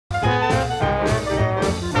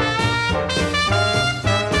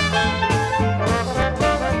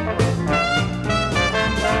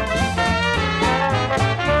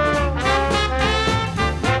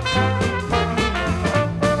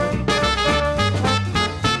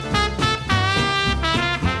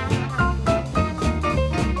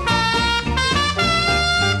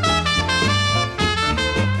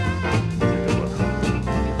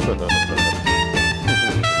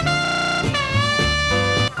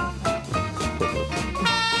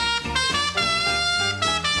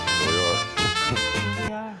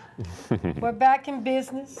We're back in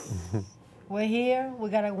business. We're here. We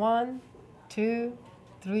got a 1, 2,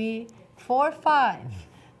 3, 4, 5.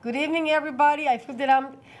 Good evening, everybody. I feel that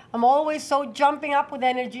I'm always so jumping up with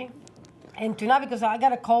energy. And tonight, because I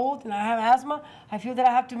got a cold and I have asthma, I feel that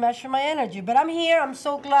I have to measure my energy. But I'm here. I'm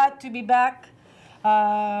so glad to be back.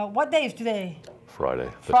 What day is today? Friday.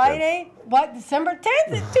 Friday, what, December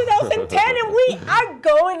 10th, 2010, and we are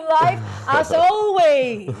going live as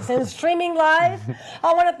always and streaming live.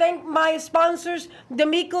 I want to thank my sponsors,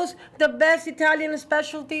 D'Amico's, the best Italian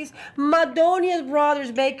specialties, Madonia's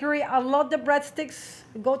Brothers Bakery. I love the breadsticks.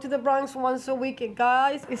 Go to the Bronx once a week, and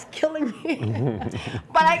guys, it's killing me.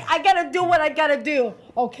 But I got to do what I got to do,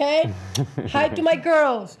 okay? Hi to my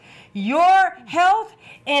girls. Your health.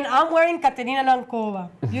 And I'm wearing Caterina Nankova.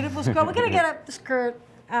 Beautiful skirt. We're going to get a skirt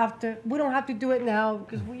after. We don't have to do it now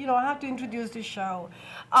because I have to introduce the show.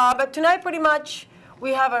 But tonight, pretty much,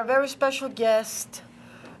 we have a very special guest,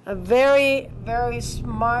 a very, very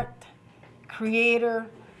smart creator,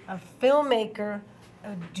 a filmmaker,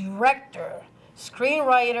 a director,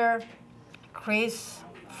 screenwriter, Chris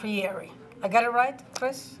Frieri. I got it right,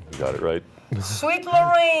 Chris? You got it right. Sweet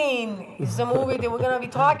Lorraine is the movie that we're going to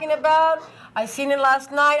be talking about. I seen it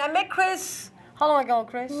last night. I met Chris. How long ago,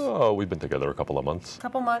 Chris? Oh, we've been together a couple of months.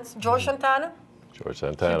 Couple months. George Santana. George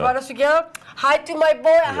Santana. He brought us together. Hi to my boy.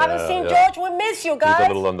 I haven't seen George. We miss you, guys. He's a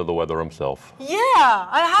little under the weather himself. Yeah,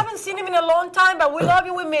 I haven't seen him in a long time, but we love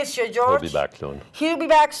you. We miss you, George. He'll be back soon. He'll be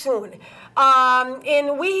back soon.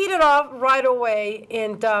 And we hit it off right away.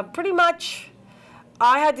 And pretty much,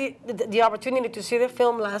 I had the opportunity to see the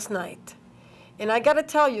film last night. And I got to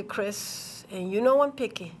tell you, Chris, and you know I'm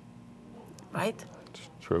picky. Right?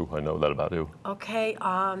 True, I know that about you. Okay,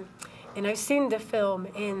 and I've seen the film,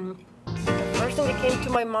 and the first thing that came to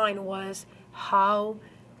my mind was how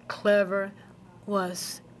clever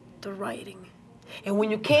was the writing. And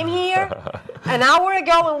when you came here an hour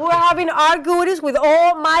ago and we were having our goodies with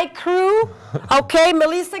all my crew, okay,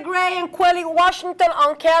 Melissa Gray and Quelly Washington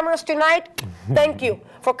on cameras tonight, thank you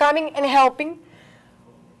for coming and helping.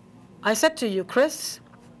 I said to you, Chris,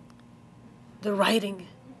 the writing.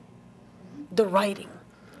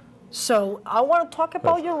 So I want to talk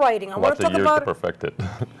about your writing. I want to talk about to perfect it.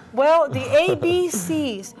 Well, the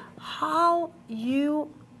ABCs, how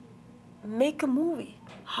you make a movie,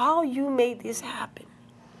 how you made this happen.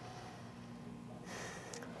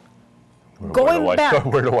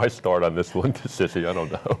 Where do I start on this one, Sissy? I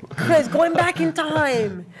don't know. Chris, going back in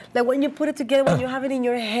time, like when you put it together, when you have it in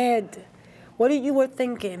your head, what you were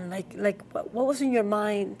thinking? Like what was in your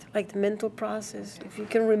mind? Like the mental process, if you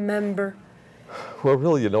can remember. Well,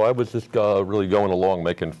 really, I was just really going along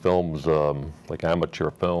making films, like amateur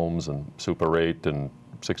films and Super 8 and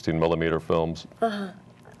 16mm films.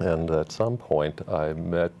 And at some point, I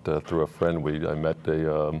met, through a friend, I met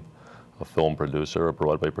a film producer, a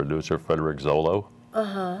Broadway producer, Frederick Zolo.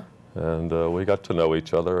 And we got to know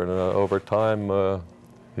each other, and over time,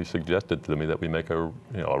 he suggested to me that we make a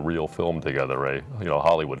real film together, a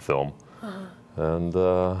Hollywood film. And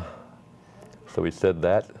so he said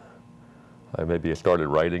that. Maybe I started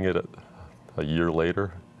writing it a year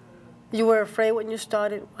later. You were afraid when you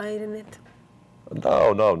started writing it?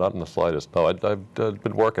 No, not in the slightest. No, I've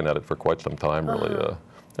been working at it for quite some time, really.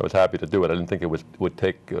 I was happy to do it. I didn't think it would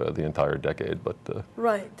take the entire decade, but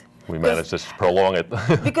right. We managed to prolong it.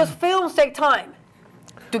 Because films take time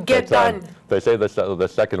to get done. They say the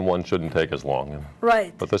second one shouldn't take as long.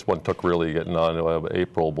 Right. But this one took really getting on.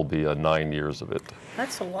 April will be 9 years of it.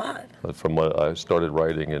 That's a lot. From when I started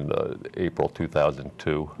writing in April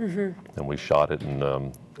 2002, and we shot it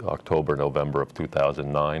in October, November of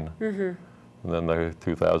 2009. And then the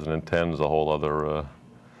 2010 is a whole other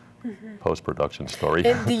post-production story.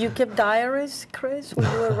 And do you keep diaries, Chris, when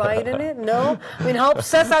you were writing it? No? I mean, how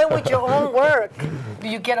obsessed are you with your own work? Do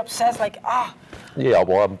you get obsessed like, Yeah,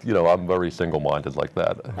 well, I'm very single-minded like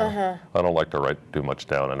that. I don't like to write too much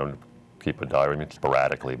down. I don't keep a diary,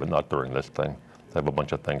 sporadically, but not during this thing. I have a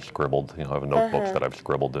bunch of things scribbled. I have notebooks that I've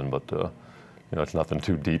scribbled in, but it's nothing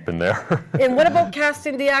too deep in there. And what about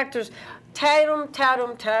casting the actors? Tatum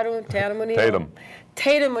O'Neal.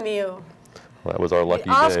 Tatum O'Neal. Well, that was our lucky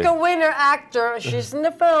day. Oscar winner actor. She's in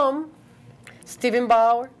the film. Stephen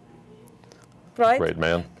Bauer. Right? Great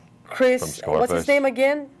man. Chris, what's his name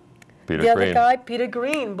again? Peter Green. Other guy, Peter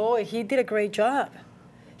Green. Boy, he did a great job.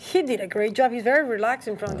 He did a great job. He's very relaxed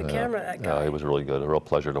in front of the camera, that guy. Yeah, he was really good. A real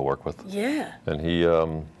pleasure to work with. Yeah. And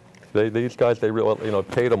these guys,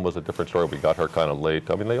 Tatum was a different story. We got her kind of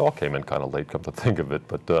late. I mean, they all came in kind of late, come to think of it.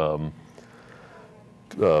 But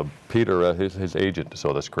Peter, his agent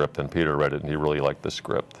saw the script, and Peter read it, and he really liked the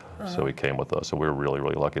script. So he came with us. So we were really,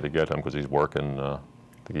 really lucky to get him because he's working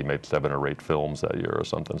I think he made 7 or 8 films that year or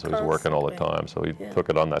something, so he's working all the time. So he took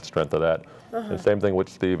it on that strength of that. And same thing with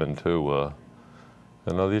Steven, too.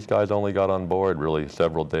 You know, these guys only got on board really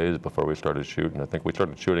several days before we started shooting. I think we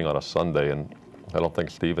started shooting on a Sunday, and I don't think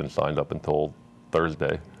Steven signed up until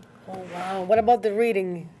Thursday. Oh, wow. What about the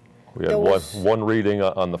reading? We had one reading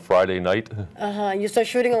on the Friday night. You start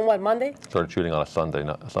shooting on what, Monday? Started shooting on a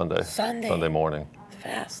Sunday morning.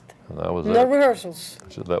 Fast. And that was no rehearsals.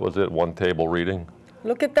 So that was it, one table reading.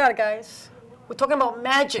 Look at that, guys. We're talking about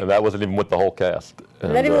magic. And that wasn't even with the whole cast.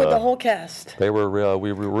 And, not even with the whole cast. We were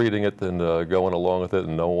reading it and going along with it,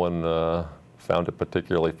 and no one found it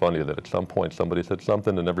particularly funny that at some point somebody said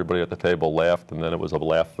something and everybody at the table laughed, and then it was a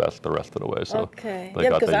laugh fest the rest of the way. So okay.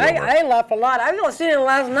 Yeah, because I laugh a lot. I was sitting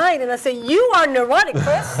last night and I said, "You are neurotic,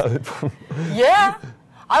 Chris." Yeah.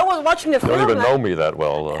 I was watching the film. You don't even know me that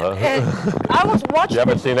well. And I was watching. You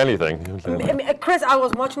haven't seen anything. Chris, I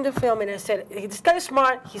was watching the film and I said, this guy is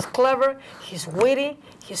smart, he's clever, he's witty,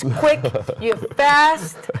 he's quick, you're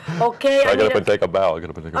fast, okay? I get up and take a bow.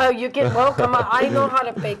 Oh, you get, well, come on, I know how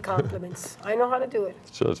to pay compliments. I know how to do it.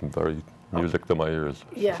 It's just very music to my ears.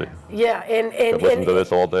 Yeah, See. yeah. I listen to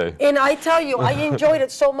this all day. And I tell you, I enjoyed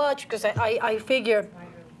it so much because I figure,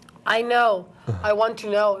 I know, I want to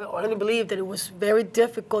know, I want to believe that it was very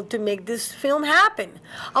difficult to make this film happen.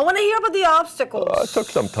 I want to hear about the obstacles. It took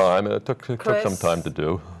some time. It took some time to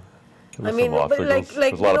do. I mean, but there's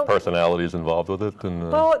a lot of personalities involved with it.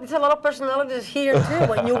 And, well, there's a lot of personalities here, too,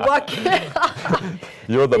 when you walk in.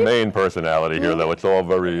 You're the main personality here, though. It's all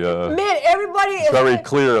very... Man, everybody is... very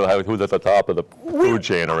clear who's at the top of the food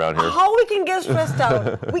chain around here. How we can get stressed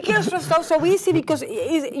out. We get stressed out so easy because,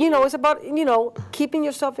 it's about, keeping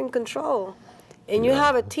yourself in control. And you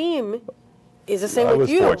have a team. Is the same with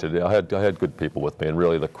you. I was fortunate. I had good people with me, and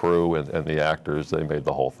really the crew and the actors, they made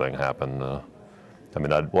the whole thing happen. I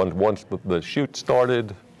mean, once the shoot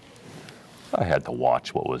started, I had to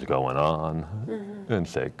watch what was going on and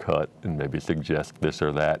say cut and maybe suggest this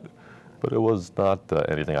or that, but it was not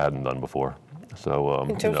anything I hadn't done before. So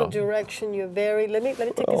in terms of direction, you're very. Let me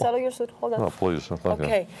take this out of your suit. Hold on. Oh, please.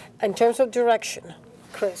 Okay. In terms of direction,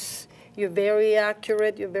 Chris, you're very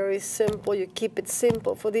accurate. You're very simple. You keep it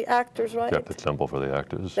simple for the actors, right? Kept it simple for the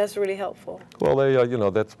actors. That's really helpful. Well, they,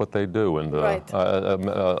 that's what they do, and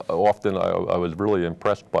often I was really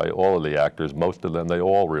impressed by all of the actors. Most of them, they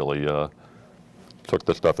all really took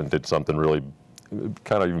the stuff and did something really,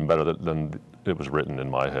 kind of even better than it was written in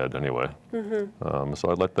my head, anyway. So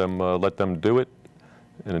I let them do it,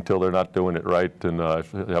 and until they're not doing it right, and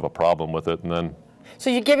they have a problem with it, and then. So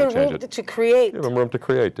you give them room to create. Give them room to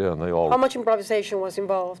create, yeah, and they all. How much improvisation was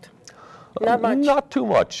involved? Not much. Not too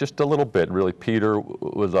much, just a little bit. Really, Peter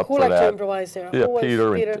was up for that. Who liked to improvise there? Yeah,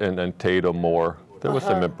 Peter? And Tatum more. There was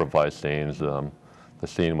some improvised scenes. The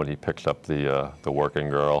scene when he picks up the working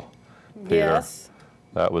girl, Peter. Yes.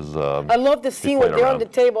 That was. I love the scene when they're on the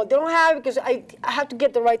table. They don't have it because I have to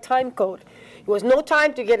get the right time code. It was no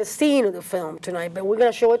time to get a scene of the film tonight, but we're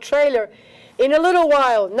gonna show a trailer. In a little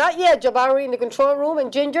while, not yet, Jabari in the control room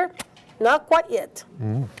and Ginger, not quite yet.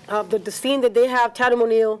 The scene that they have Tatum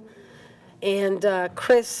O'Neal and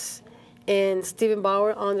Chris and Stephen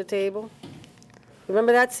Bauer on the table.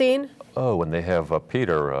 Remember that scene? Oh, when they have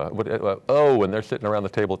Peter, when they're sitting around the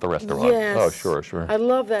table at the restaurant. Yes. Oh, sure. I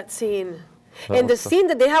love that scene. And the scene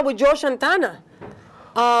that they have with George Santana.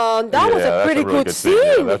 That was a pretty really good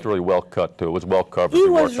scene. Yeah, that's really well cut, too. It was well covered.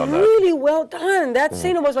 It was really well done. That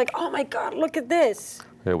scene was like, oh, my God, look at this.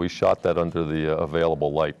 Yeah, we shot that under the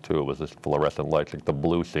available light, too. It was this fluorescent light, like the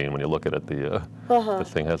blue scene. When you look at it, the whole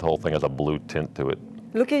thing has a blue tint to it.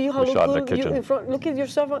 Look at you, how look you in front. Look at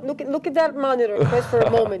yourself. Look at that monitor, Chris, for a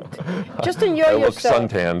moment. Just enjoy yourself. I look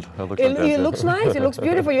suntanned. It looks nice. It looks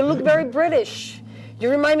beautiful. You look very British. You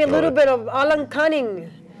remind me a little bit of Alan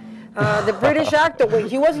Cunning. The British actor, when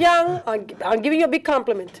he was young, I'm giving you a big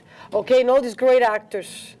compliment. Okay, and all these great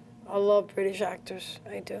actors. I love British actors.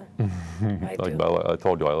 I do. I do. I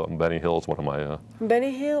told you, Benny Hill's one of my...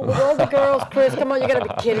 Benny Hill, with all the girls, Chris, come on, you gotta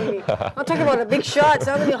be kidding me. I'm talking about the big shots,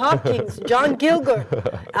 Anthony Hopkins, John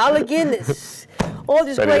Gielgud, Alec Guinness, all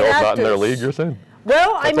these Benny great Hill's actors. not in their league, you're saying?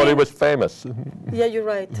 Well, I thought he was famous. Yeah, you're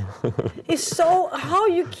right. It's so, how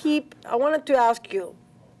you keep, I wanted to ask you,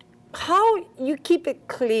 how you keep it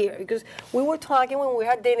clear, because we were talking when we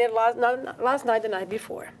had dinner last night, the night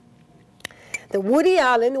before. The Woody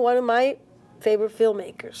Allen, one of my favorite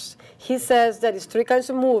filmmakers, he says that it's 3 kinds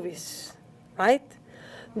of movies, right?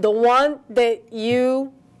 The one that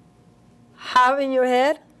you have in your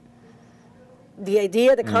head, the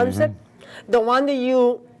idea, the concept, the one that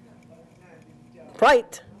you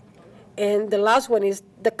write, and the last one is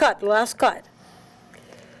the cut, the last cut.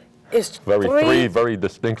 It's three very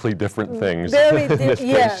distinctly different things Very in this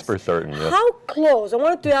yes. case, for certain. Yeah. How close, I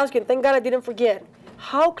wanted to ask you, and thank God I didn't forget,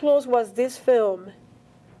 how close was this film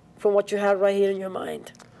from what you have right here in your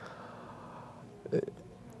mind?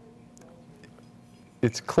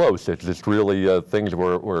 It's close. It's just really things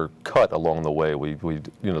were cut along the way.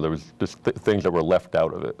 There was just things that were left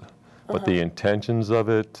out of it. But the intentions of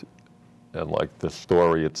it, and like the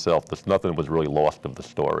story itself, nothing was really lost of the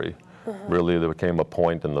story. Really, there came a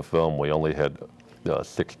point in the film we only had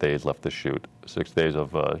 6 days left to shoot, 6 days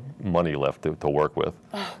of money left to work with.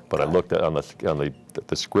 But I looked at on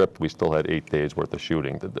the script, we still had 8 days worth of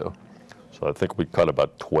shooting to do. So I think we cut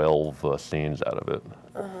about 12 scenes out of it.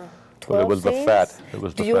 12 it was scenes? the fat. It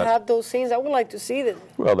was Do the you fat. have those scenes? I would like to see them.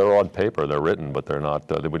 Well, they're on paper. They're written, but they're not.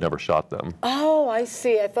 We never shot them. Oh, I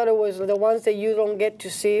see. I thought it was the ones that you don't get to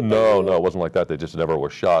see. No, it wasn't like that. They just never were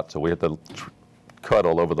shot. So we had to cut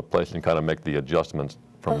all over the place and kind of make the adjustments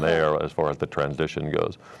from there as far as the transition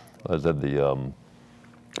goes. I said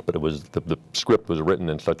but it was the script was written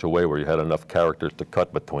in such a way where you had enough characters to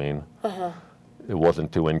cut between. It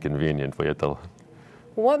wasn't too inconvenient for you to.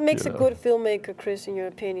 What makes a good filmmaker, Chris, in your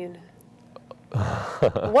opinion?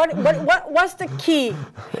 What's the key?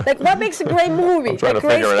 Like, what makes a great movie? I'm trying to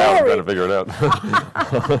figure it out.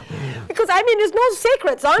 Because, I mean, there's no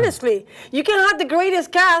secrets, honestly. You can have the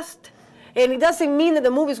greatest cast, and it doesn't mean that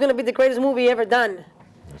the movie is going to be the greatest movie ever done.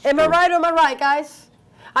 Am I right or am I right, guys?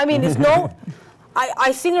 I mean, it's no...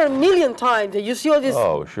 I've seen it a million times. You see all these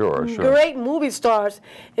great movie stars,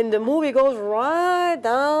 and the movie goes right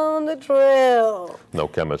down the trail. No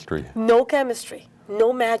chemistry. No chemistry.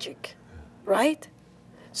 No magic. Right?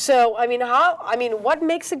 So, I mean, what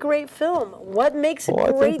makes a great film? What makes a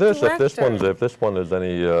great director? If this one is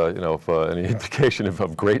any, any indication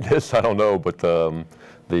of greatness, I don't know, but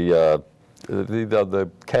the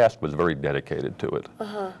cast was very dedicated to it,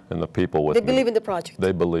 and the people with they believe in the project.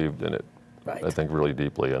 They believed in it, right. I think, really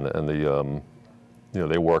deeply, and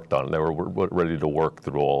they worked on it. They were ready to work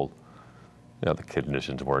through all. The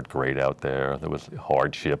conditions weren't great out there. There was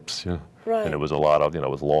hardships, right. And it was a lot of, it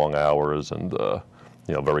was long hours and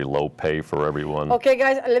very low pay for everyone. Okay,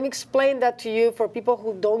 guys, let me explain that to you for people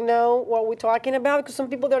who don't know what we're talking about, because some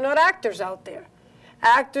people, they're not actors out there.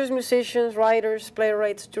 Actors, musicians, writers,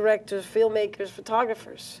 playwrights, directors, filmmakers,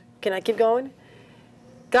 photographers. Can I keep going?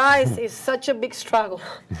 Guys, it's such a big struggle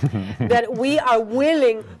that we are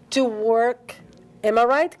willing to work, am I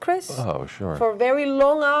right, Chris? Oh, sure. For very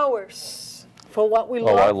long hours. For what we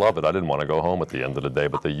love. Oh, I love it. I didn't want to go home at the end of the day,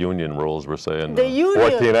 but the union rules were saying the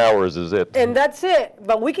union, 14 hours is it. And that's it.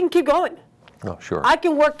 But we can keep going. Oh, sure. I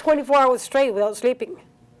can work 24 hours straight without sleeping.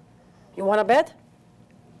 You want to bet?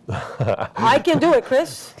 I can do it, We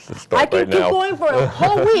I can keep going for a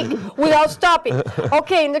whole week without stopping.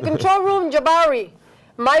 Okay, in the control room, Jabari,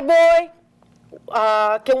 my boy,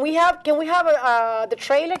 can we have the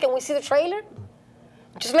trailer? Can we see the trailer?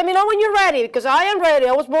 Just let me know when you're ready, because I am ready.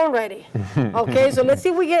 I was born ready. Okay, so let's see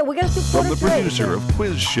if we get to From the producer of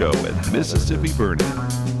Quiz Show at Mississippi Burning,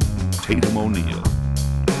 Tatum O'Neal,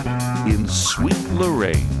 in Sweet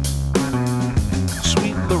Lorraine.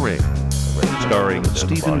 Sweet Lorraine, starring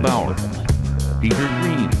Stephen Bauer, Peter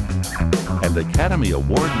Green, and Academy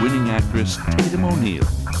Award-winning actress Tatum O'Neal.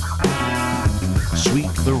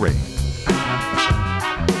 Sweet Lorraine.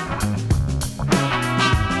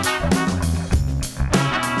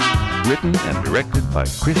 Written and directed by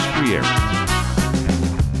Chris Frieri.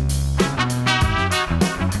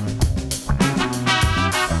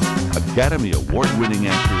 Academy Award-winning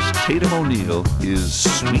actress Tatum O'Neal is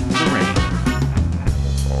Sweet Lorraine.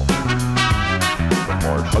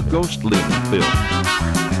 A Ghost Lynn film.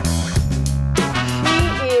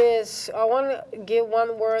 She is, I want to give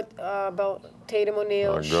one word about Tatum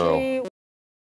O'Neal. She